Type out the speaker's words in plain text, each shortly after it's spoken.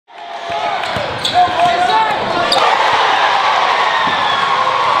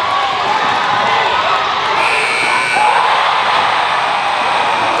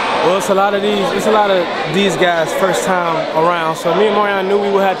it's a lot of these guys first time around. So me and Marreon knew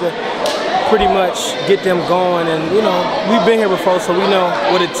we would have to pretty much get them going, and you know, we've been here before, so we know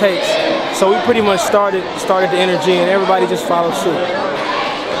what it takes. So we pretty much started the energy, and everybody just followed suit.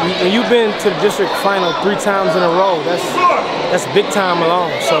 When you've been to the district final 3 times in a row, that's big time alone.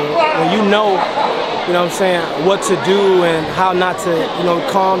 So when you know what I'm saying, what to do and how not to, you know,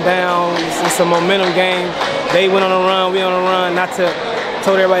 calm down. It's a momentum game. They went on a run, we on a run. Not to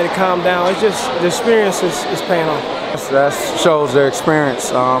told everybody to calm down. It's just the experience is paying off. That shows their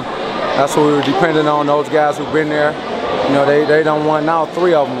experience. That's what we were depending on. Those guys who've been there. You know, they done won now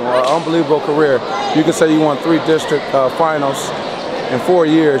 3 of them. Unbelievable career. You could say you won 3 district finals in 4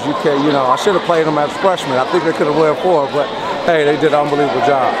 years. You know, I should have played them as freshmen. I think they could have won 4, but hey, they did an unbelievable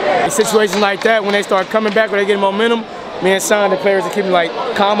job. In situations like that, when they start coming back, when they get momentum, me and Shawn, the players, are keeping like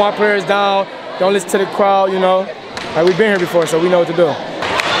calm our players down. Don't listen to the crowd. You know, like we've been here before, so we know what to do.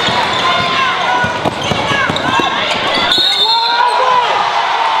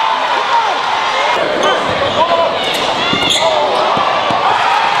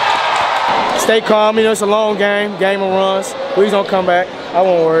 Stay calm, you know, it's a long game of runs. We're gonna come back, I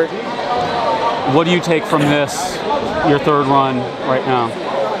won't worry. What do you take from this, your 3rd run right now?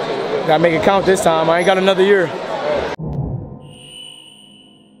 Gotta make it count this time, I ain't got another year.